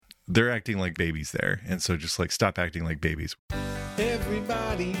they're acting like babies there. And so just like stop acting like babies.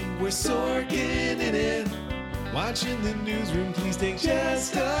 Everybody, we're Sorkin in it. Watching the newsroom, please take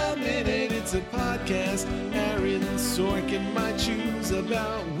just a minute. It's a podcast Aaron Sorkin might choose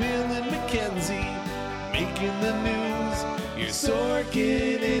about Will and Mackenzie making the news. You're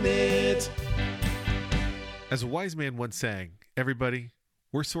Sorkin in it. As a wise man once sang, everybody,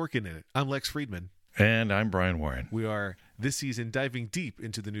 we're Sorkin in it. I'm Lex Friedman. And I'm Brian Warren. We are this season diving deep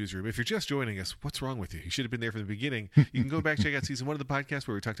into the newsroom. If you're just joining us, what's wrong with you? You should have been there from the beginning. You can go back, check out season 1 of the podcast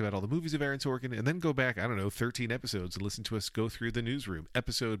where we talked about all the movies of Aaron Sorkin, and then go back, 13 episodes and listen to us go through the newsroom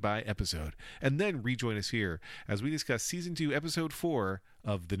episode by episode. And then rejoin us here as we discuss season 2, episode 4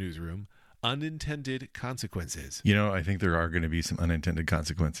 of the newsroom, Unintended Consequences. You know, I think there are going to be some unintended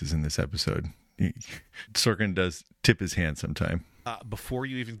consequences in this episode. Sorkin does tip his hand sometime. Before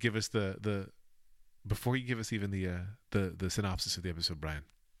you even give us Before you give us even the synopsis of the episode, Brian,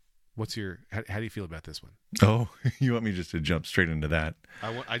 how do you feel about this one? Oh, you want me just to jump straight into that?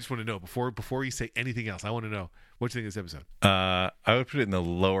 I just want to know before you say anything else. I want to know what you think of this episode. I would put it in the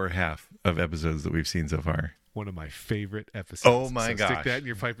lower half of episodes that we've seen so far. One of my favorite episodes. Oh my gosh! Stick that in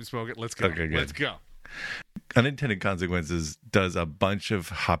your pipe and smoke it. Let's go. Okay, good. Let's go. Unintended Consequences does a bunch of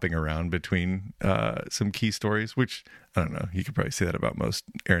hopping around between some key stories, which I don't know. You could probably say that about most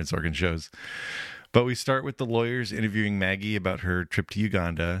Aaron Sorkin shows. But we start with the lawyers interviewing Maggie about her trip to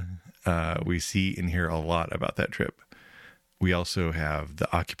Uganda. We see and hear a lot about that trip. We also have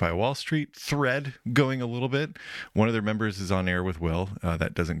the Occupy Wall Street thread going a little bit. One of their members is on air with Will.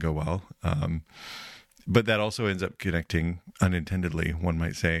 That doesn't go well. But that also ends up connecting unintendedly, one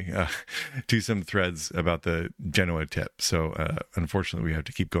might say, to some threads about the Genoa tip. So unfortunately, we have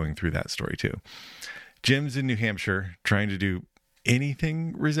to keep going through that story too. Jim's in New Hampshire trying to do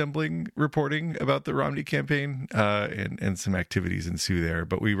anything resembling reporting about the Romney campaign, and some activities ensue there.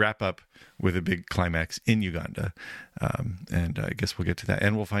 But we wrap up with a big climax in Uganda. And I guess we'll get to that.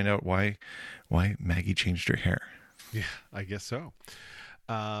 And we'll find out why Maggie changed her hair. Yeah, I guess so.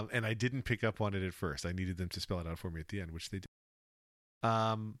 And I didn't pick up on it at first. I needed them to spell it out for me at the end, which they did.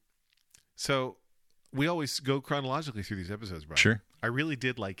 So we always go chronologically through these episodes, Brian. Sure. I really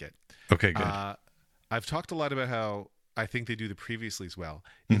did like it. Okay, good. I've talked a lot about how I think they do the previously as well.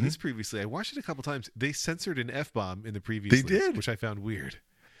 In this previously, I watched it a couple times. They censored an F-bomb in the previously. They did. Which I found weird.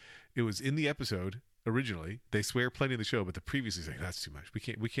 It was in the episode originally. They swear plenty in the show, but the previously is like, that's too much.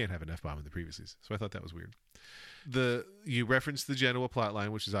 We can't have an F-bomb in the previously. So I thought that was weird. You referenced the Genoa plotline,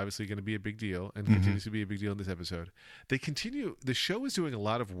 which is obviously going to be a big deal and continues to be a big deal in this episode. The show is doing a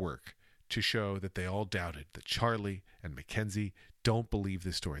lot of work to show that they all doubted that Charlie and Mackenzie don't believe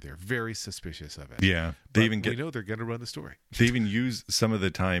this story. They're very suspicious of it. Yeah. We know they're going to run the story. They even use some of the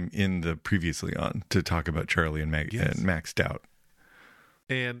time in the previously on to talk about Charlie and Mac's doubt.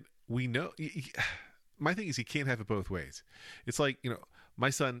 And we know, my thing is he can't have it both ways. It's like, my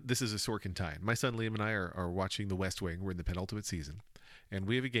son, this is a Sorkin tie. My son Liam and I are watching The West Wing. We're in the penultimate season. And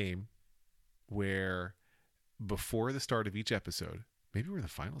we have a game where before the start of each episode, maybe we're in the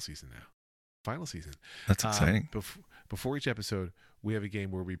final season now. That's exciting. Before each episode, we have a game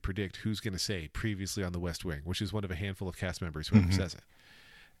where we predict who's going to say previously on The West Wing, which is one of a handful of cast members who ever says it.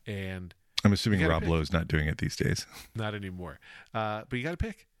 And I'm assuming Rob Lowe's not doing it these days. Not anymore. But you got to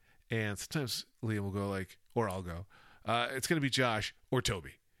pick. And sometimes Liam will go or I'll go, it's going to be Josh or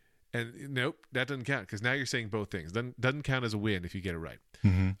Toby. And nope, that doesn't count because now you're saying both things. Doesn't count as a win if you get it right.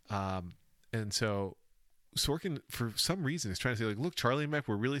 And so Sorkin, for some reason, is trying to say, look, Charlie and Mac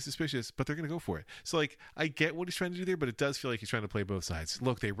were really suspicious, but they're going to go for it. So, I get what he's trying to do there, but it does feel like he's trying to play both sides.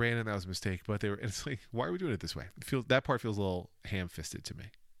 Look, they ran and that was a mistake, but and it's like, why are we doing it this way? That part feels a little ham-fisted to me.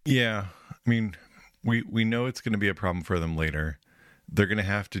 Yeah. I mean, we know it's going to be a problem for them later. They're going to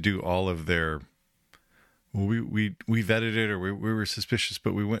have to do all of their, we vetted it or we were suspicious,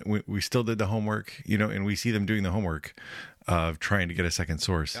 but we still did the homework, and we see them doing the homework of trying to get a second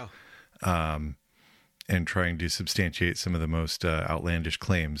source. Yeah. And trying to substantiate some of the most outlandish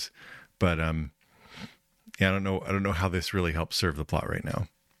claims, but I don't know how this really helps serve the plot right now.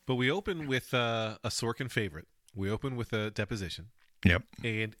 But we open with a Sorkin favorite. We open with a deposition. Yep,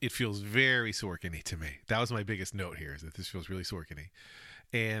 and it feels very Sorkin-y to me. That was my biggest note here: is that this feels really Sorkin-y.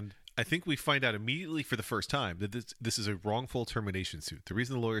 And I think we find out immediately for the first time that this is a wrongful termination suit. The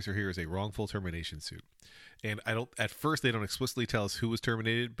reason the lawyers are here is a wrongful termination suit. And at first they don't explicitly tell us who was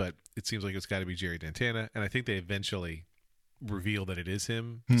terminated, but it seems like it's got to be Jerry Dantana. And I think they eventually reveal that it is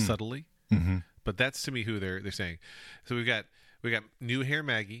him subtly. Mm-hmm. But that's to me who they're saying. So we got new hair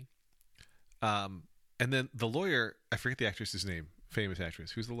Maggie, and then the lawyer. I forget the actress's name. Famous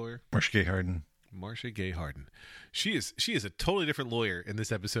actress. Who's the lawyer? Marsha Gay Harden. Marcia Gay Harden. She is a totally different lawyer in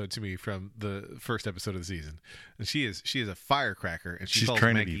this episode to me from the first episode of the season. And she is a firecracker, and she's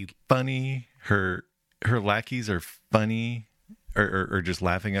trying Maggie to be funny. Her lackeys are funny or just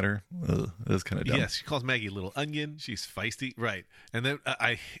laughing at her. That's kind of dumb. Yes, she calls Maggie Little Onion. She's feisty, right? And then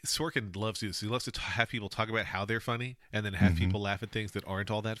Sorkin loves to do this. He loves to have people talk about how they're funny, and then have people laugh at things that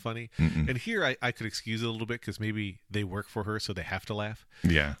aren't all that funny. And here I could excuse it a little bit because maybe they work for her, so they have to laugh.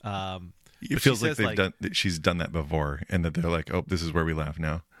 Yeah. It feels like she's done that before, and that they're like, oh, this is where we laugh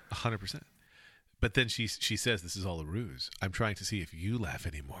now. 100%. But then she says, this is all a ruse. I'm trying to see if you laugh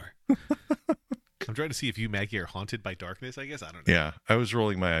anymore. I'm trying to see if you, Maggie, are haunted by darkness, I guess. I don't know. Yeah, I was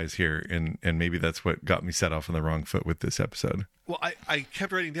rolling my eyes here, and maybe that's what got me set off on the wrong foot with this episode. Well, I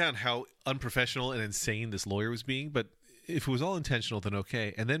kept writing down how unprofessional and insane this lawyer was being, but if it was all intentional, then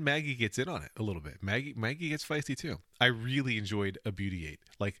okay. And then Maggie gets in on it a little bit. Maggie gets feisty, too. I really enjoyed a beauty aid.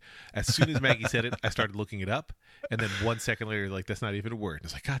 Like, as soon as Maggie said it, I started looking it up, and then 1 second later, like, that's not even a word. And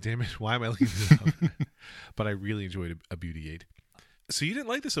it's like, God damn it, why am I looking this up? But I really enjoyed a beauty aid. So you didn't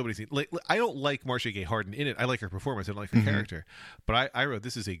like this opening scene. Like, I don't like Marcia Gay Harden in it. I like her performance. I don't like her character. But I wrote,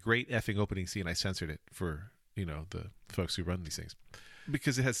 this is a great effing opening scene. I censored it for, the folks who run these things.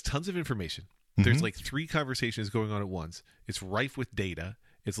 Because it has tons of information. There's like 3 conversations going on at once. It's rife with data.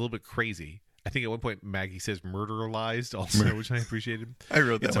 It's a little bit crazy. I think at one point Maggie says murderalized also, which I appreciated. I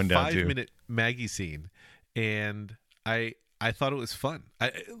wrote that one down too. It's a 5-minute Maggie scene. And I thought it was fun.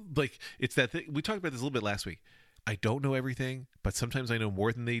 It's that thing. We talked about this a little bit last week. I don't know everything, but sometimes I know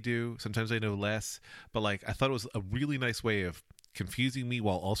more than they do. Sometimes I know less. But I thought it was a really nice way of confusing me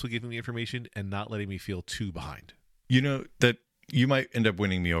while also giving me information and not letting me feel too behind. That you might end up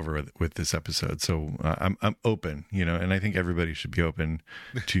winning me over with this episode. So I'm open, and I think everybody should be open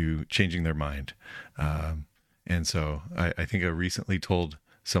to changing their mind. And so I think I recently told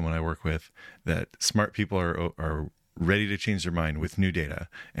someone I work with that smart people are ready to change their mind with new data.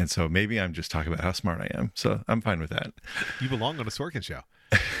 And so maybe I'm just talking about how smart I am. So I'm fine with that. You belong on a Sorkin show.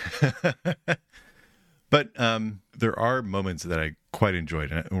 But there are moments that I quite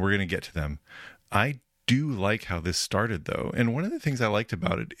enjoyed, and we're going to get to them. I do like how this started, though. And one of the things I liked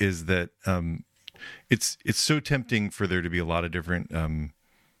about it is that it's so tempting for there to be a lot of different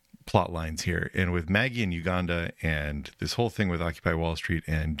plot lines here. And with Maggie in Uganda and this whole thing with Occupy Wall Street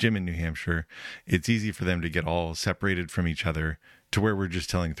and Jim in New Hampshire, it's easy for them to get all separated from each other to where we're just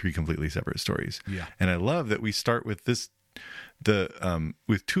telling 3 completely separate stories. Yeah. And I love that we start with with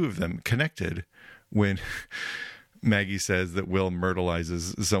 2 of them connected when Maggie says that Will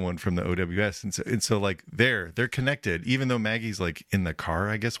myrtleizes someone from the OWS. And so like they're connected, even though Maggie's like in the car,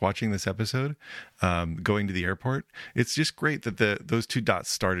 I guess, watching this episode, going to the airport. It's just great that those 2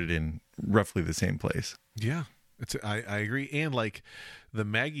 dots started in roughly the same place. Yeah, I agree. And the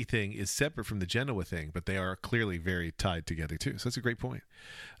Maggie thing is separate from the Genoa thing, but they are clearly very tied together too. So that's a great point.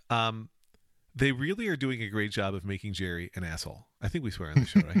 They really are doing a great job of making Jerry an asshole. I think we swear on the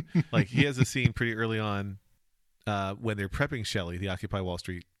show, right? He has a scene pretty early on when they're prepping Shelley, the Occupy Wall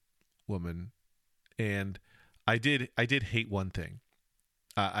Street woman, and I did hate one thing.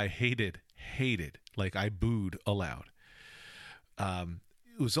 I hated, I booed aloud.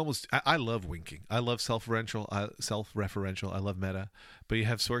 It was almost. I love winking. I love self-referential. I love meta. But you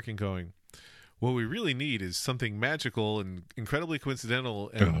have Sorkin going, what we really need is something magical and incredibly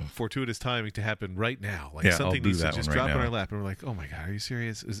coincidental and fortuitous timing to happen right now. Something needs to just drop in our lap, and we're like, "Oh my god, are you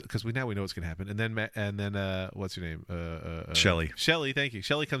serious?" Because we know what's going to happen. And then what's your name? Shelley. Shelley, thank you.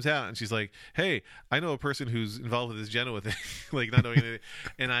 Shelley comes out and she's like, "Hey, I know a person who's involved with this Genoa thing." Not knowing anything.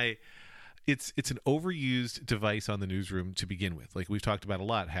 And it's an overused device on the newsroom to begin with. We've talked about a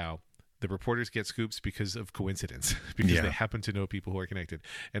lot how the reporters get scoops because of coincidence, because they happen to know people who are connected.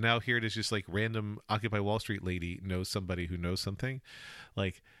 And now here it is, just random Occupy Wall Street lady knows somebody who knows something.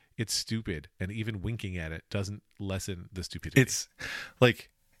 It's stupid. And even winking at it doesn't lessen the stupidity. It's like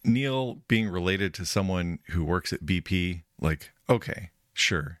Neil being related to someone who works at BP. Okay,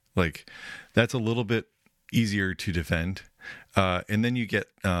 sure. That's a little bit easier to defend. And then you get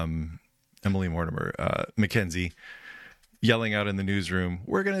Emily Mortimer, Mackenzie, yelling out in the newsroom,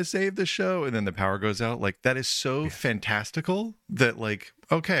 "We're going to save the show." And then the power goes out. That is so fantastical that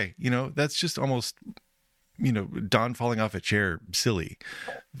okay, that's just almost, Don falling off a chair, silly.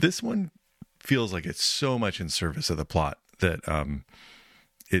 This one feels like it's so much in service of the plot that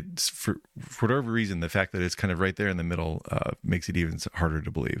it's for whatever reason, the fact that it's kind of right there in the middle makes it even harder to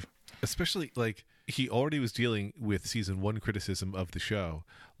believe. Especially he already was dealing with season 1 criticism of the show.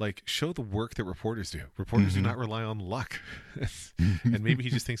 Show the work that reporters do. Reporters do not rely on luck. And maybe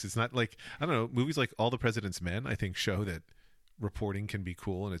he just thinks it's not I don't know, movies like All the President's Men, I think, show that reporting can be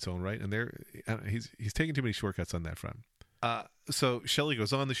cool in its own right, and he's taking too many shortcuts on that front. So Shelley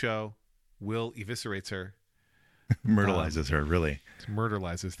goes on the show. Will eviscerates her, Myrtleizes her, really.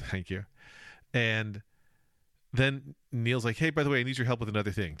 Murderlizes. Thank you. And then Neil's like, "Hey, by the way, I need your help with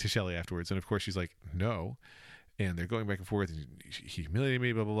another thing," to Shelley afterwards. And of course, she's like, "No." And they're going back and forth. And he humiliated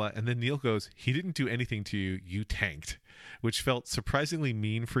me, blah, blah, blah. And then Neil goes, "He didn't do anything to you. You tanked," which felt surprisingly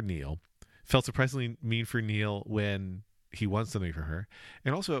mean for Neil. Felt surprisingly mean for Neil when he wants something from her.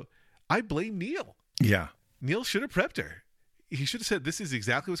 And also, I blame Neil. Yeah. Neil should have prepped her. He should have said, "This is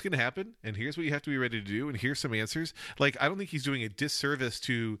exactly what's going to happen, and here's what you have to be ready to do, and here's some answers." Like, I don't think he's doing a disservice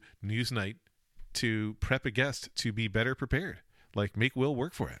to Newsnight to prep a guest to be better prepared. Like, make Will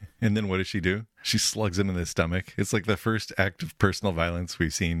work for it. And then what does she do? She slugs him in the stomach. It's like the first act of personal violence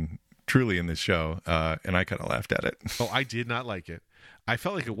we've seen truly in this show, and I kind of laughed at it. Oh, I did not like it. I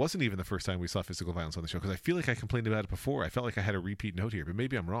felt like it wasn't even the first time we saw physical violence on the show, because I feel like I complained about it before. I felt like I had a repeat note here, but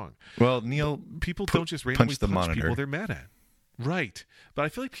maybe I'm wrong. Well, Neil, people don't just randomly the punch monitor. people they're mad at. Right. But I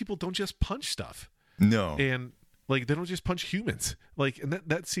feel like people don't just punch stuff. No. And like, they don't just punch humans. Like, and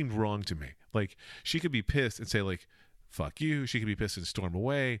that seemed wrong to me. Like, she could be pissed and say like, "Fuck you." She could be pissed and storm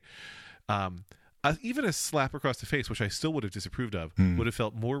away. Even a slap across the face, which I still would have disapproved of, would have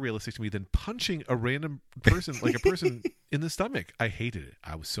felt more realistic to me than punching a random person, like a person in the stomach. I hated it.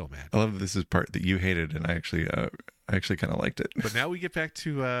 I was so mad. I love this is part that you hated, and I actually kind of liked it. But now we get back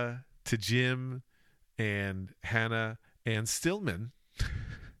to Jim and Hannah and Stillman.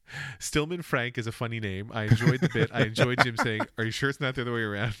 Stillman Frank is a funny name. I enjoyed the bit. I enjoyed Jim saying, "Are you sure it's not the other way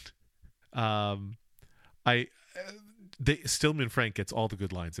around?" Stillman Frank gets all the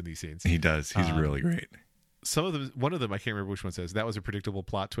good lines in these scenes. He does. He's really great. Some of them, one of them, I can't remember which one says, "That was a predictable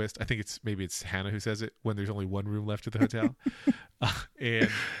plot twist." I think maybe it's Hannah who says it when there's only one room left at the hotel.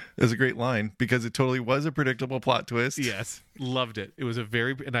 And it's a great line because it totally was a predictable plot twist. Yes, loved it. It was a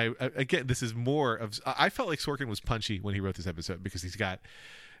very, and I again, this is more of, I felt like Sorkin was punchy when he wrote this episode, because he's got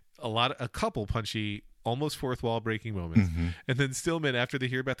a couple punchy, almost fourth wall breaking moments. Mm-hmm. And then Stillman, after they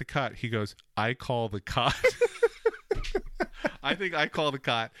hear about the cot, he goes, "I call the cot." I think "I call the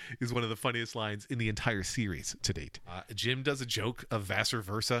cot" is one of the funniest lines in the entire series to date. Jim does a joke of Vassar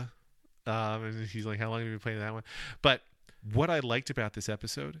Versa. And he's like, "How long have you been playing that one?" But what I liked about this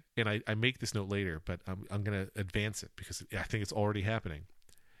episode, and I make this note later, but I'm going to advance it because I think it's already happening,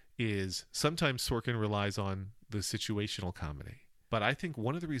 is sometimes Sorkin relies on the situational comedy. But I think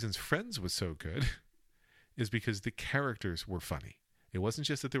one of the reasons Friends was so good is because the characters were funny. It wasn't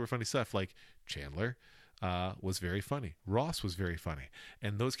just that they were funny stuff. Like Chandler was very funny. Ross was very funny.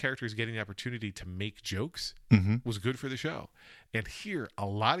 And those characters getting the opportunity to make jokes was good for the show. And here, a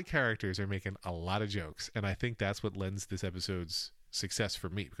lot of characters are making a lot of jokes. And I think that's what lends this episode's success for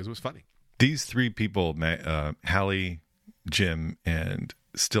me, because it was funny. These three people, Hallie, Jim, and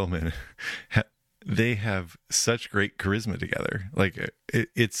Stillman, they have such great charisma together. Like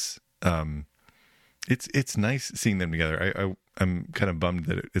it's nice seeing them together. I'm kind of bummed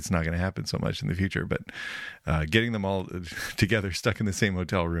that it's not going to happen so much in the future, but getting them all together, stuck in the same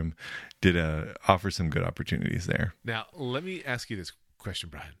hotel room, did offer some good opportunities there. Now, let me ask you this question,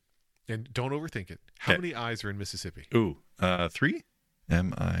 Brian, and don't overthink it. How many I's are in Mississippi? Ooh, 3?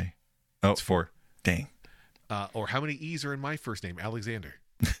 M-I. Oh, 4. Dang. Or how many E's are in my first name, Alexander?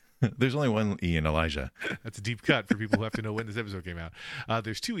 There's only one E in Elijah. That's a deep cut for people who have to know when this episode came out.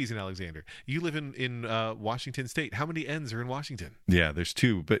 There's 2 E's in Alexander. You live in Washington State. How many N's are in Washington? Yeah, there's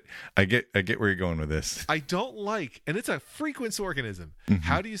 2, but I get where you're going with this. I don't like, and it's a frequent Sorkinism. Mm-hmm.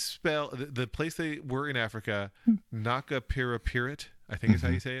 How do you spell the place they were in Africa? Nakapirapirat, I think is how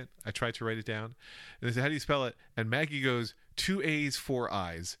you say it. I tried to write it down. And they said, "How do you spell it?" And Maggie goes, 2 A's, 4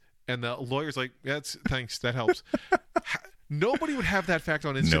 I's. And the lawyer's like, "Thanks, that helps." Nobody would have that fact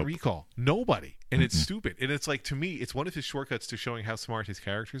on instant recall. Nobody. And it's stupid. And it's like, to me, it's one of his shortcuts to showing how smart his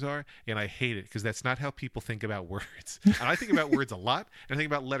characters are. And I hate it because that's not how people think about words. And I think about words a lot, and I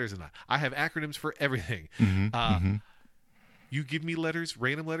think about letters a lot. I have acronyms for everything. You give me letters,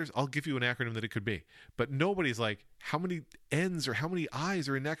 random letters, I'll give you an acronym that it could be. But nobody's like, how many N's or how many I's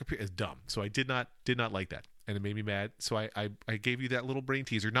are in that computer? It's dumb. So I did not like that. And it made me mad. So I gave you that little brain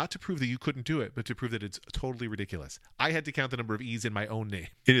teaser, not to prove that you couldn't do it, but to prove that it's totally ridiculous. I had to count the number of E's in my own name.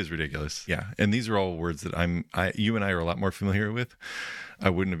 It is ridiculous. Yeah. And these are all words that you and I are a lot more familiar with. I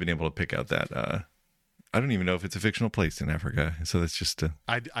wouldn't have been able to pick out that. I don't even know if it's a fictional place in Africa. So that's just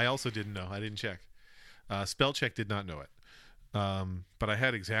I also didn't know. I didn't check. Spell check did not know it. But I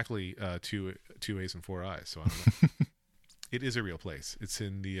had exactly 2 A's and 4 I's. So I don't know. It is a real place. It's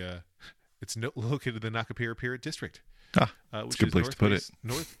in the located in the Nakapirapirat district, which is a good place to put it.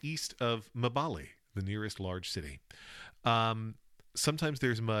 Northeast of Mbali. the nearest large city. Sometimes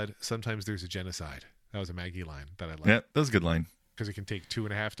there's mud. Sometimes there's a genocide. That was a Maggie line that I liked. Yeah, that was a good line. Because it can take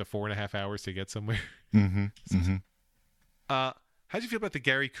 2.5 to 4.5 hours to get somewhere. Mm-hmm. Mm-hmm. How'd you feel about the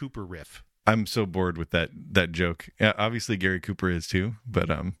Gary Cooper riff? I'm so bored with that joke. Yeah, obviously Gary Cooper is too, but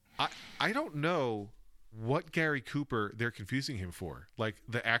I don't know what Gary Cooper they're confusing him for. Like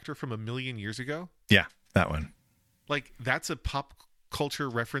the actor from A Million Years Ago? Yeah, that one. Like that's a pop culture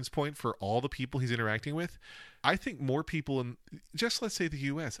reference point for all the people he's interacting with. I think more people in just let's say the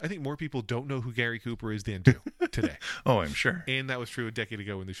US, I think more people don't know who Gary Cooper is than do today. Oh, I'm sure. And that was true a decade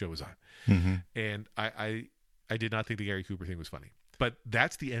ago when the show was on. Mm-hmm. And I did not think the Gary Cooper thing was funny. But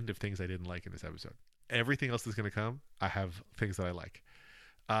that's the end of things I didn't like in this episode. Everything else that's going to come, I have things that I like.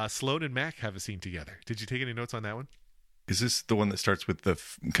 Sloan and Mac have a scene together. Did you take any notes on that one? Is this the one that starts with the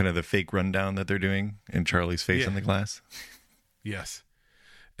kind of the fake rundown that they're doing and Charlie's face on the glass? Yes.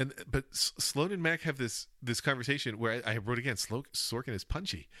 But Sloan and Mac have this conversation where I wrote again, Sorkin is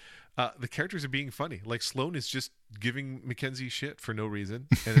punchy. The characters are being funny. Like Sloan is just giving Mackenzie shit for no reason,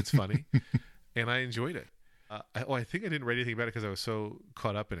 and it's funny. And I enjoyed it. I think I didn't write anything about it because I was so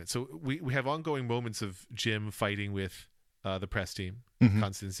caught up in it. So we have ongoing moments of Jim fighting with the press team,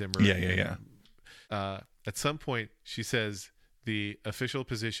 Constance Zimmer. Yeah. At some point, she says the official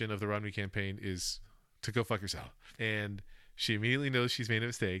position of the Romney campaign is to go fuck yourself. And she immediately knows she's made a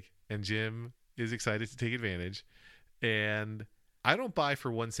mistake, and Jim is excited to take advantage. And I don't buy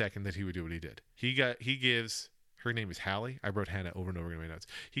for 1 second that he would do what he did. He gives... Her name is Hallie. I wrote Hannah over and over in my notes.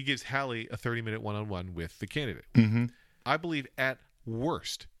 He gives Hallie a 30-minute one-on-one with the candidate. Mm-hmm. I believe at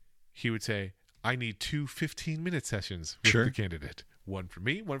worst, he would say, I need 2 15-minute sessions with the candidate. One for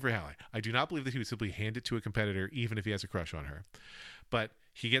me, one for Hallie. I do not believe that he would simply hand it to a competitor, even if he has a crush on her. But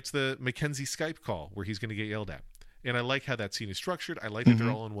he gets the Mackenzie Skype call where he's going to get yelled at. And I like how that scene is structured. I like that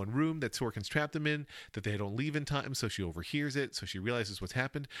they're all in one room, that Sorkin's trapped them in, that they don't leave in time, so she overhears it, so she realizes what's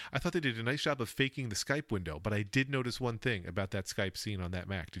happened. I thought they did a nice job of faking the Skype window, but I did notice one thing about that Skype scene on that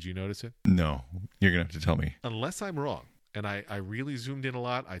Mac. Did you notice it? No. You're going to have to tell me. Unless I'm wrong, and I really zoomed in a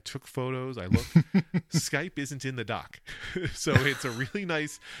lot. I took photos. I looked. Skype isn't in the doc. So it's a really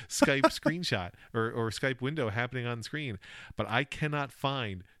nice Skype screenshot or Skype window happening on screen, but I cannot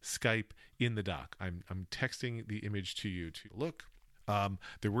find Skype in the doc. I'm texting the image to you to look.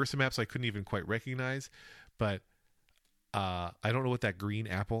 There were some apps I couldn't even quite recognize, but I don't know what that green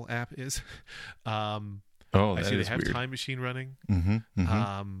Apple app is. I see they have weird. Time Machine running.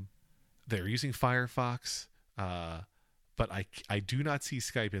 They're using Firefox, but I do not see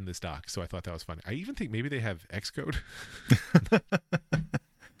Skype in this doc, so I thought that was funny. I even think maybe they have Xcode.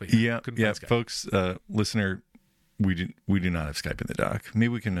 But yeah, folks, listener, we do not have Skype in the doc. Maybe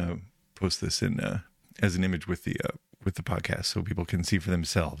we can post this in as an image with the podcast so people can see for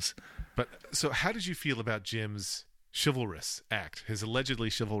themselves. But so how did you feel about Jim's chivalrous act, his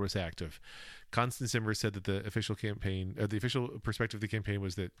allegedly chivalrous act of Constance Zimmer said that the official campaign, the official perspective of the campaign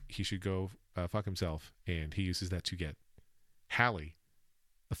was that he should go fuck himself, and he uses that to get Hallie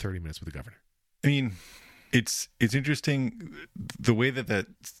a 30 minutes with the governor. I mean, it's interesting the way that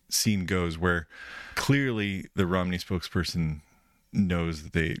scene goes where clearly the Romney spokesperson knows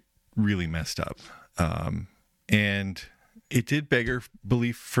that they really messed up. And it did beggar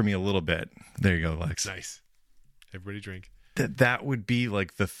belief for me a little bit. There you go, Lex. Nice. Everybody drink. That would be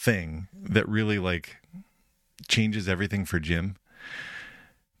like the thing that really like changes everything for Jim.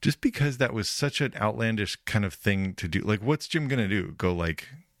 Just because that was such an outlandish kind of thing to do. Like, what's Jim going to do? Go like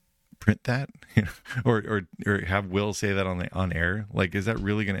print that? or have Will say that on air? Like, is that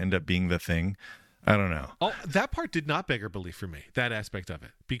really going to end up being the thing? I don't know. Oh, that part did not beggar belief for me, that aspect of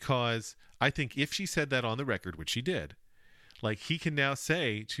it. Because I think if she said that on the record, which she did, like he can now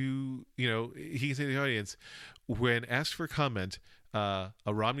say to, he can say to the audience, when asked for comment, a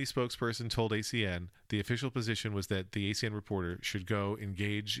Romney spokesperson told ACN the official position was that the ACN reporter should go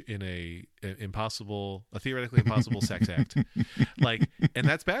engage in a theoretically impossible sex act. Like, and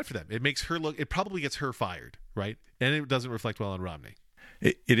that's bad for them. It makes her look, it probably gets her fired, right? And it doesn't reflect well on Romney.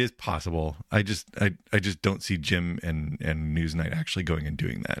 It is possible. I just don't see Jim and Newsnight actually going and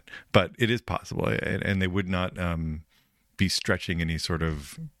doing that. But it is possible, and they would not be stretching any sort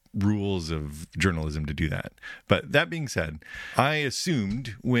of rules of journalism to do that. But that being said, I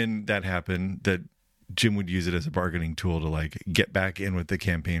assumed when that happened that Jim would use it as a bargaining tool to like get back in with the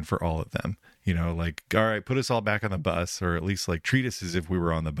campaign for all of them. Like, all right, put us all back on the bus, or at least like treat us as if we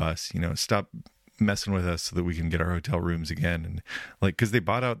were on the bus. Stop messing with us so that we can get our hotel rooms again. And like, because they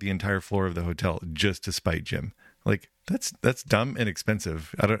bought out the entire floor of the hotel just to spite Jim. Like, that's dumb and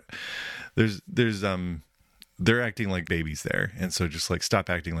expensive. There's they're acting like babies there. And so just like stop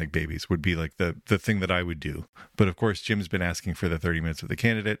acting like babies would be like the thing that I would do. But of course, Jim's been asking for the 30 minutes with the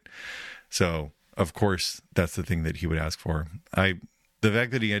candidate. So of course, that's the thing that he would ask for. The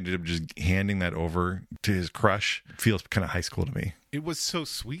fact that he ended up just handing that over to his crush feels kind of high school to me. It was so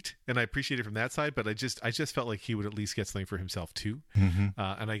sweet, and I appreciate it from that side, but I just felt like he would at least get something for himself too.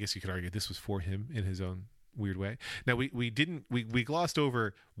 And I guess you could argue this was for him in his own weird way. Now we glossed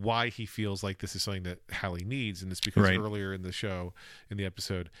over why he feels like this is something that Hallie needs, and it's because earlier in the show, in the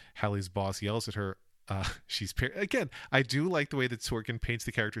episode, Hallie's boss yells at her. She's again, I do like the way that Sorkin paints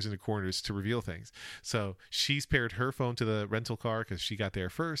the characters into corners to reveal things. So she's paired her phone to the rental car because she got there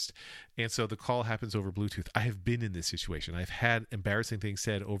first, and so the call happens over Bluetooth. I have been in this situation. I've had embarrassing things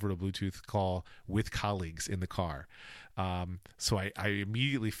said over a Bluetooth call with colleagues in the car. So I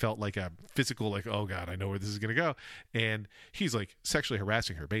immediately felt like a physical, like, oh God, I know where this is going to go. And he's like sexually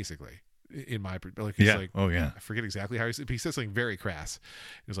harassing her, basically. In my like, he's like, oh yeah, I forget exactly how he said something very crass.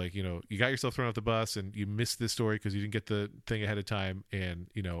 It was like, you got yourself thrown off the bus and you missed this story because you didn't get the thing ahead of time, and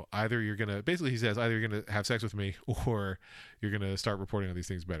either you're gonna, basically he says, either you're gonna have sex with me or you're gonna start reporting on these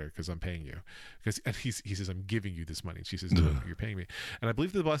things better because I'm paying you. And he says, I'm giving you this money, and she says, no, you're paying me. And I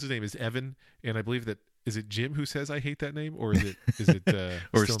believe the boss's name is Evan, and I believe that, is it Jim who says I hate that name, or is it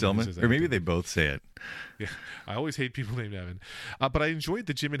or Stillman, or maybe they both say it? Yeah, I always hate people named Evan, but I enjoyed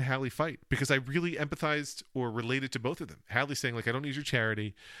the Jim and Hallie fight because I really empathized or related to both of them. Hallie saying like, I don't need your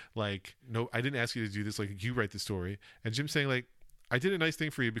charity, like, no, I didn't ask you to do this, like, you write the story, and Jim saying like, I did a nice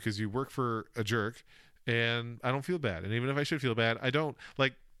thing for you because you work for a jerk, and I don't feel bad, and even if I should feel bad, I don't.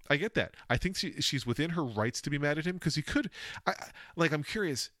 Like, I get that. I think she's within her rights to be mad at him because he could. I'm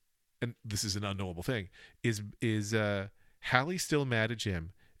curious. And this is an unknowable thing, is Hallie still mad at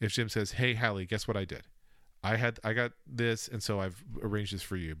Jim if Jim says, hey, Hallie, guess what I did? I got this, and so I've arranged this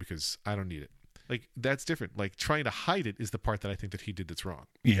for you because I don't need it. Like, that's different. Like, trying to hide it is the part that I think that he did that's wrong.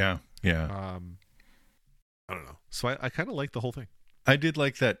 Yeah. I don't know. So I kind of like the whole thing. I did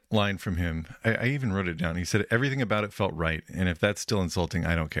like that line from him. I even wrote it down. He said, everything about it felt right, and if that's still insulting,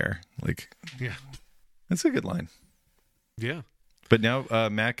 I don't care. Like, yeah, that's a good line. Yeah. But now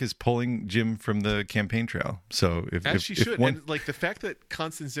Mac is pulling Jim from the campaign trail. So if she should, and like the fact that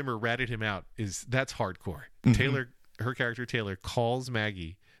Constance Zimmer ratted him out that's hardcore. Taylor, her character Taylor, calls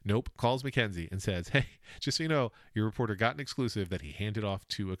Mackenzie and says, "Hey, just so you know, your reporter got an exclusive that he handed off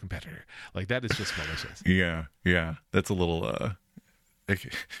to a competitor." Like, that is just malicious. Yeah, that's a little.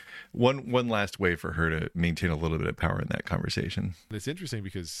 One last way for her to maintain a little bit of power in that conversation. It's interesting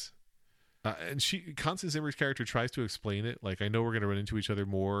because. And Constance Zimmer's character tries to explain it, like, I know we're going to run into each other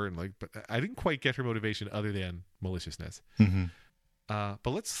more, and like, but I didn't quite get her motivation other than maliciousness. But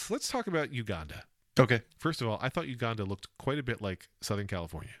let's talk about Uganda. Okay. First of all, I thought Uganda looked quite a bit like Southern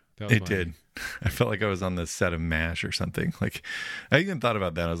California. It did. I felt like I was on the set of MASH or something. Like, I even thought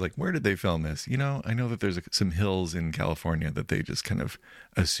about that. I was like, where did they film this? I know that there's some hills in California that they just kind of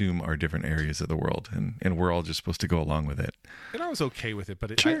assume are different areas of the world, and we're all just supposed to go along with it. And I was okay with it,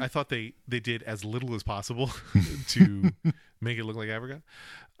 but Sure. I thought they did as little as possible to make it look like Africa.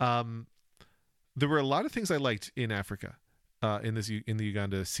 There were a lot of things I liked in Africa, in the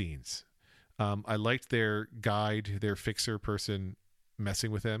Uganda scenes. I liked their guide, their fixer person,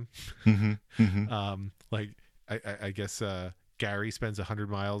 messing with them. Like, I guess Gary spends 100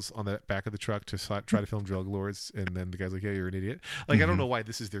 miles on the back of the truck to try to film drug lords, and then the guy's like, yeah, you're an idiot. Like, I don't know why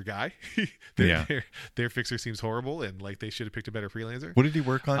this is their guy. Their fixer seems horrible, and like, they should have picked a better freelancer. What did he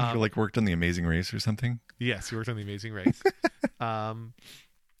work on? He worked on The Amazing Race or something? Yes, he worked on The Amazing Race. And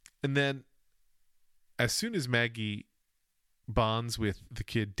then as soon as Maggie bonds with the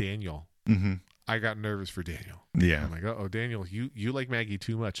kid Daniel, I got nervous for Daniel. Yeah. I'm like, oh, Daniel, you like Maggie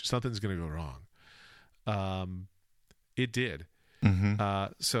too much. Something's going to go wrong. It did.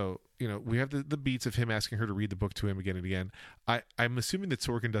 So, we have the beats of him asking her to read the book to him again and again. I'm assuming that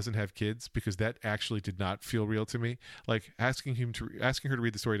Sorkin doesn't have kids, because that actually did not feel real to me. Like, asking her to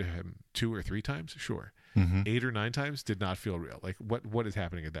read the story to him 2 or 3 times, sure. 8 or 9 times did not feel real. Like, what is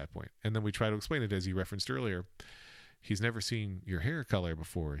happening at that point? And then we try to explain it, as you referenced earlier. He's never seen your hair color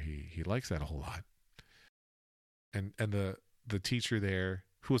before. He likes that a whole lot. And the teacher there,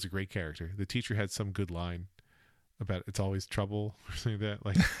 who was a great character, the teacher had some good line about it's always trouble or something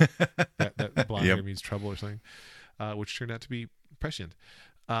like that. Like that blonde hair means trouble or something, which turned out to be prescient.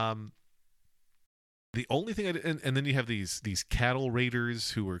 The only thing and then you have these cattle raiders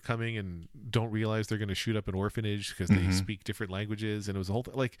who are coming and don't realize they're going to shoot up an orphanage because they speak different languages, and it was a whole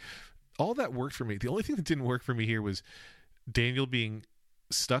like, all that worked for me. The only thing that didn't work for me here was Daniel being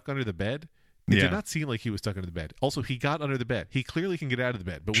stuck under the bed. It did not seem like he was stuck under the bed. Also, he got under the bed. He clearly can get out of the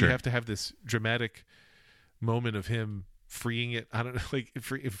bed, but we have to have this dramatic moment of him freeing it. I don't know, like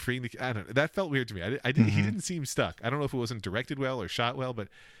freeing the. I don't know. That felt weird to me. I didn't. He didn't seem stuck. I don't know if it wasn't directed well or shot well, but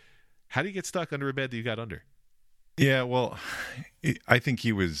how do you get stuck under a bed that you got under? Yeah, well, I think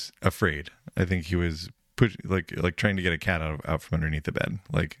he was afraid. I think he was like trying to get a cat out from underneath the bed.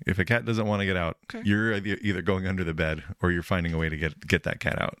 Like if a cat doesn't want to get out, Okay. you're either going under the bed or you're finding a way to get that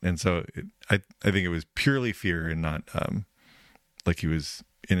cat out. And so I think it was purely fear and not like he was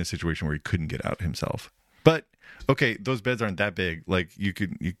in a situation where he couldn't get out himself. But okay, those beds aren't that big. Like you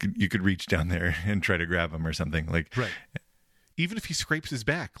could reach down there and try to grab him or something. Like Right. Even if he scrapes his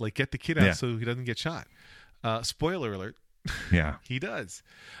back, like get the kid out Yeah. so he doesn't get shot. Spoiler alert. yeah. He does.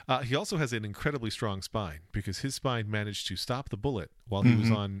 He also has an incredibly strong spine because his spine managed to stop the bullet while he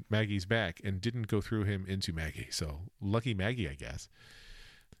was on Maggie's back and didn't go through him into Maggie. So lucky Maggie, I guess.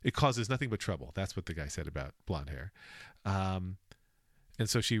 It causes nothing but trouble. That's what the guy said about blonde hair. And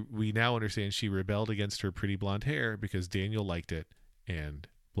so we now understand she rebelled against her pretty blonde hair because Daniel liked it, and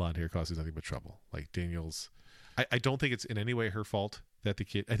blonde hair causes nothing but trouble. Like Daniel's, I don't think it's in any way her fault that the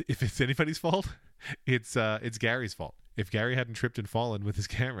kid. If it's anybody's fault, it's Gary's fault. If Gary hadn't tripped and fallen with his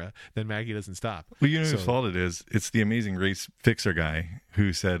camera, then Maggie doesn't stop. Well, you know whose fault it is? It's the Amazing Race fixer guy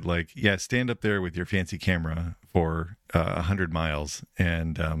who said, like, yeah, stand up there with your fancy camera for 100 miles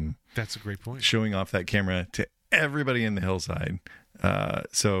and That's a great point. showing off that camera to everybody in the hillside.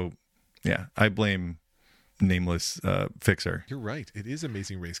 So, yeah, I blame nameless fixer. You're right. It is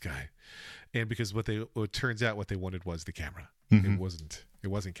Amazing Race guy, and because it turns out what they wanted was the camera. Mhm. It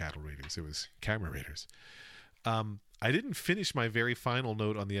wasn't cattle raiders. It was camera raiders. I didn't finish my very final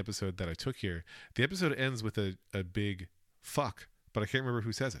note on the episode that I took here. The episode ends with a big fuck, but I can't remember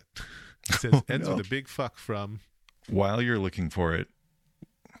who says it. It says ends no. with a big fuck from. While you're looking for it,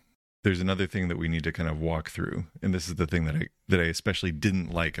 there's another thing that we need to kind of walk through, and this is the thing that I especially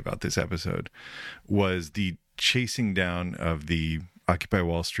didn't like about this episode, was the chasing down of the Occupy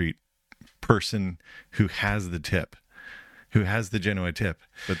Wall Street person who has the tip, who has the Genoa tip.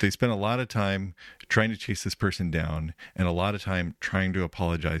 But they spent a lot of time trying to chase this person down and a lot of time trying to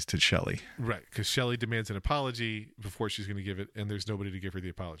apologize to Shelley. Right, because Shelley demands an apology before she's going to give it, and there's nobody to give her the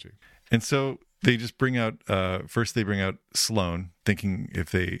apology. And so they just bring out, first they bring out Sloane, thinking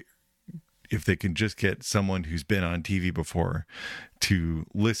if they can just get someone who's been on TV before to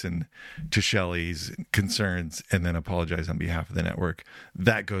listen to Shelley's concerns and then apologize on behalf of the network,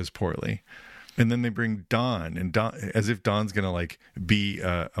 that goes poorly. And then they bring Dawn, and Dawn, as if Dawn's going to like be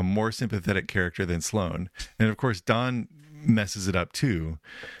a more sympathetic character than Sloane. And of course, Dawn messes it up too.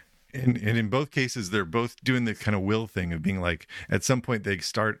 And in both cases, they're both doing the kind of Will thing of being like, at some point they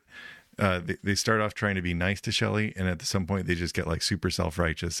start off trying to be nice to Shelley, and at some point they just get like super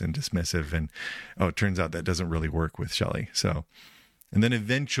self-righteous and dismissive, and it turns out that doesn't really work with Shelley. So, and then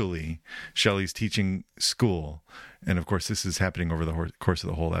eventually Shelley's teaching school, and of course this is happening over the course of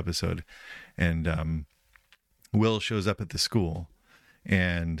the whole episode, and Will shows up at the school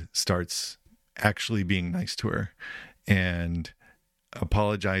and starts actually being nice to her and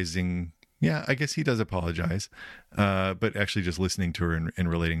apologizing. Yeah, I guess he does apologize, but actually just listening to her and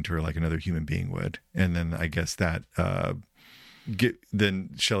relating to her like another human being would. And then I guess that then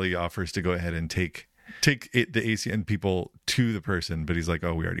Shelley offers to go ahead and take the ACN people to the person, but he's like,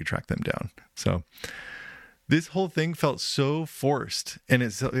 oh, we already tracked them down. So this whole thing felt so forced, and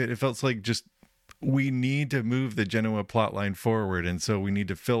it felt like just we need to move the Genoa plotline forward, and so we need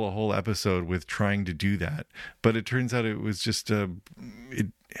to fill a whole episode with trying to do that. But it turns out it was just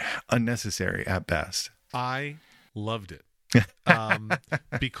unnecessary at best. I loved it.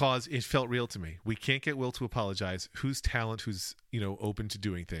 Because it felt real to me. We can't get Will to apologize. Who's talent, who's open to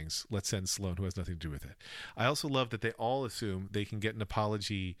doing things? Let's send Sloane, who has nothing to do with it. I also love that they all assume they can get an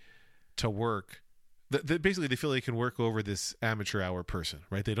apology to work. Basically, they feel they can work over this amateur hour person,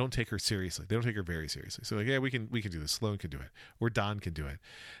 right? They don't take her seriously. They don't take her very seriously. So like, yeah, we can do this. Sloane can do it, or Don can do it,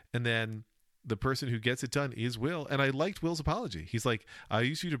 and then the person who gets it done is Will. And I liked Will's apology. He's like, I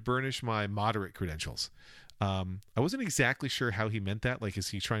used you to burnish my moderate credentials. I wasn't exactly sure how he meant that. Like, is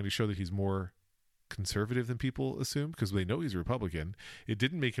he trying to show that he's more conservative than people assume? Because they know he's a Republican. It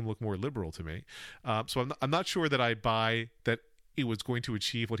didn't make him look more liberal to me. So I'm not sure that I buy that it was going to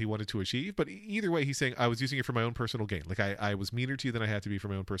achieve what he wanted to achieve. But either way, he's saying, I was using it for my own personal gain. Like, I was meaner to you than I had to be for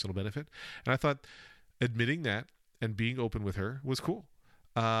my own personal benefit. And I thought admitting that and being open with her was cool.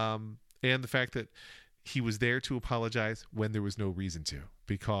 And the fact that he was there to apologize when there was no reason to.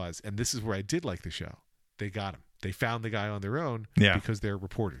 Because, and this is where I did like the show, they got him. They found the guy on their own because they're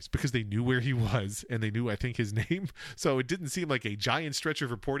reporters, because they knew where he was and they knew, I think, his name. So it didn't seem like a giant stretch of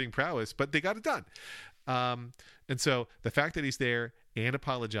reporting prowess, but they got it done. And so the fact that he's there and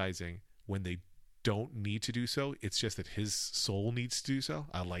apologizing when they don't need to do so. It's just that his soul needs to do so.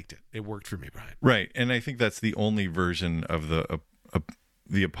 I liked it. It worked for me, Brian. Right. And I think that's the only version of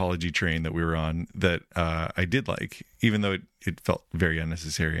the apology train that we were on that I did like, even though it felt very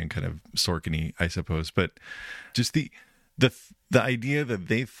unnecessary and kind of Sorkin-y, I suppose. But just the idea that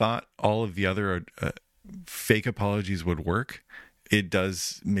they thought all of the other fake apologies would work, it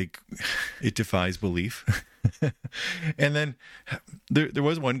defies belief. And then there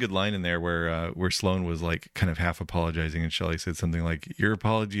was one good line in there where Sloane was like kind of half apologizing, and Shelley said something like, "Your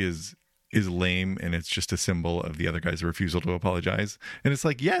apology is lame, and it's just a symbol of the other guy's refusal to apologize." And it's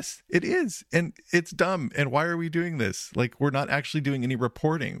like, yes, it is, and it's dumb. And why are we doing this? Like, we're not actually doing any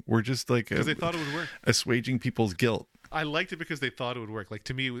reporting. We're just like because they thought it would work, assuaging people's guilt. I liked it because they thought it would work. Like,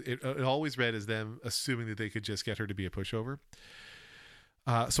 to me, it always read as them assuming that they could just get her to be a pushover.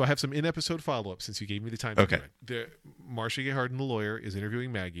 So I have some in-episode follow-up since you gave me the time to do it. Marcia Gay Harden, the lawyer, is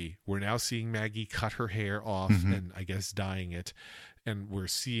interviewing Maggie. We're now seeing Maggie cut her hair off and I guess dyeing it. And we're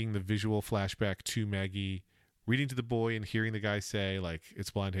seeing the visual flashback to Maggie reading to the boy and hearing the guy say, like,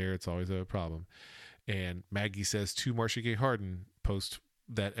 it's blonde hair, it's always a problem. And Maggie says to Marcia Gay Harden, post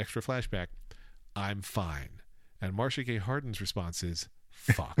that extra flashback, "I'm fine." And Marcia Gay Harden's response is,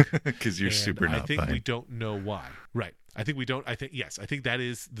 "Fuck." Because you're super not fine. I think we don't know why. Right. I think that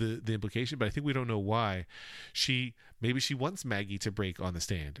is the implication, but I think we don't know why. Maybe she wants Maggie to break on the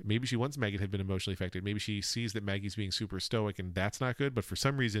stand. Maybe she wants Maggie to have been emotionally affected. Maybe she sees that Maggie's being super stoic and that's not good, but for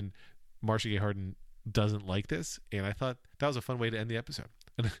some reason Marcia Gay Harden doesn't like this, and I thought that was a fun way to end the episode.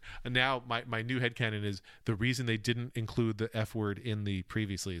 And now my new headcanon is the reason they didn't include the F word in the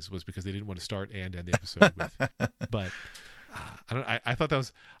previouslys was because they didn't want to start and end the episode with. But I thought that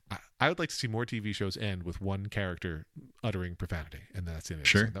was. I would like to see more TV shows end with one character uttering profanity, and that's it.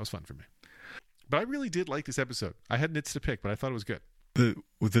 Sure, that was fun for me. But I really did like this episode. I had nits to pick, but I thought it was good.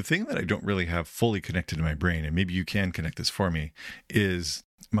 The thing that I don't really have fully connected to my brain, and maybe you can connect this for me, is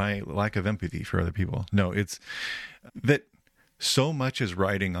my lack of empathy for other people. No, it's that so much is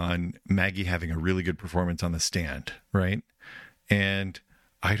riding on Maggie having a really good performance on the stand, right? And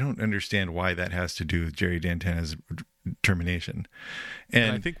I don't understand why that has to do with Jerry Dantana's termination.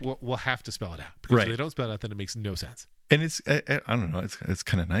 And I think we'll have to spell it out, because if they don't spell it out, then it makes no sense. And it's I don't know, it's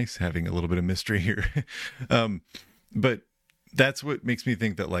kind of nice having a little bit of mystery here. But that's what makes me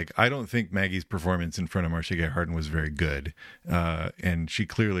think that, like, I don't think Maggie's performance in front of Marcia Gay Harden was very good. And she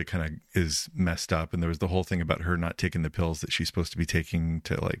clearly kind of is messed up. And there was the whole thing about her not taking the pills that she's supposed to be taking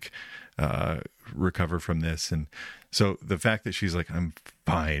to, like, recover from this. And so the fact that she's like, "I'm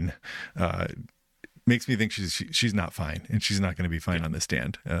fine," makes me think she's not fine, and she's not going to be fine on the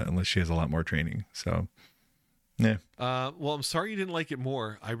stand unless she has a lot more training. So, yeah. Well, I'm sorry you didn't like it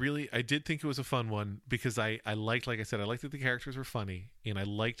more. I did think it was a fun one because I liked, like I said, I liked that the characters were funny, and I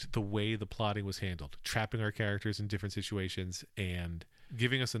liked the way the plotting was handled, trapping our characters in different situations and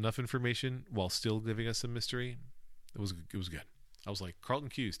giving us enough information while still giving us some mystery. It was good. I was like, Carlton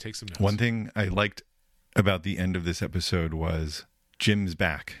Cuse, take some notes. One thing I liked about the end of this episode was Jim's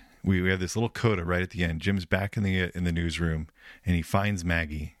back. We have this little coda right at the end. Jim's back in the newsroom, and he finds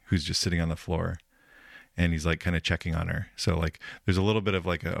Maggie, who's just sitting on the floor, and he's like kind of checking on her. So, like, there's a little bit of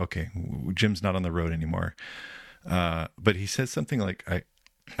like, okay, Jim's not on the road anymore. But he says something like,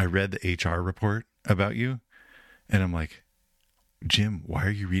 I read the HR report about you, and I'm like, Jim, why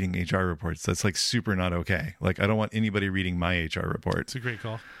are you reading HR reports? That's like super not okay. Like, I don't want anybody reading my HR report. It's a great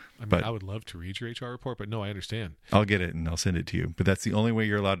call. I mean, I would love to read your HR report, but no, I understand. I'll get it and I'll send it to you. But that's the only way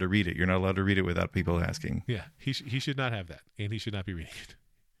you're allowed to read it. You're not allowed to read it without people asking. Yeah, he should not have that, and he should not be reading it.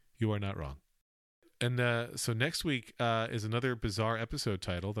 You are not wrong. And so next week is another bizarre episode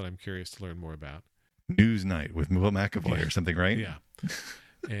title that I'm curious to learn more about. News Night with Will McAvoy or something, right? Yeah.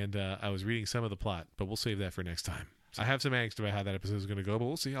 And I was reading some of the plot, but we'll save that for next time. I have some angst about how that episode is going to go, but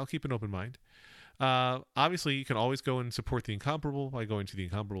we'll see. I'll keep an open mind. Obviously, you can always go and support The Incomparable by going to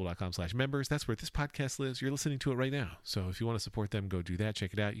theincomparable.com/members. That's where this podcast lives. You're listening to it right now. So if you want to support them, go do that.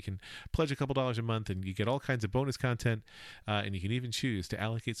 Check it out. You can pledge a couple dollars a month, and you get all kinds of bonus content. And you can even choose to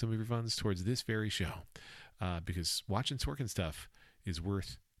allocate some of your funds towards this very show. Because watching Sorkin stuff is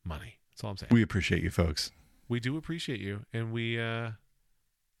worth money. That's all I'm saying. We appreciate you, folks. We do appreciate you. And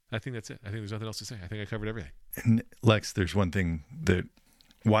I think that's it. I think there's nothing else to say. I think I covered everything. And Lex, there's one thing that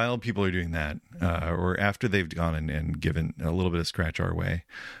while people are doing that, or after they've gone and given a little bit of scratch our way,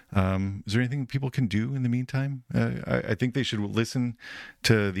 is there anything people can do in the meantime? I think they should listen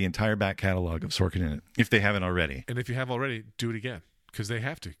to the entire back catalog of Sorkin in It, if they haven't already. And if you have already, do it again, because they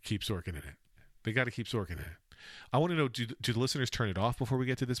have to keep Sorkin in it. They got to keep Sorkin in it. I want to know, do the listeners turn it off before we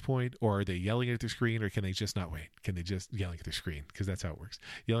get to this point, or are they yelling at their screen, or can they just not wait? Can they just yelling at their screen? Because that's how it works.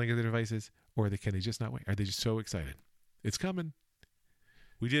 Yelling at their devices, or can they just not wait? Are they just so excited? It's coming.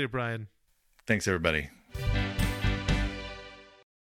 We did it, Brian. Thanks, everybody.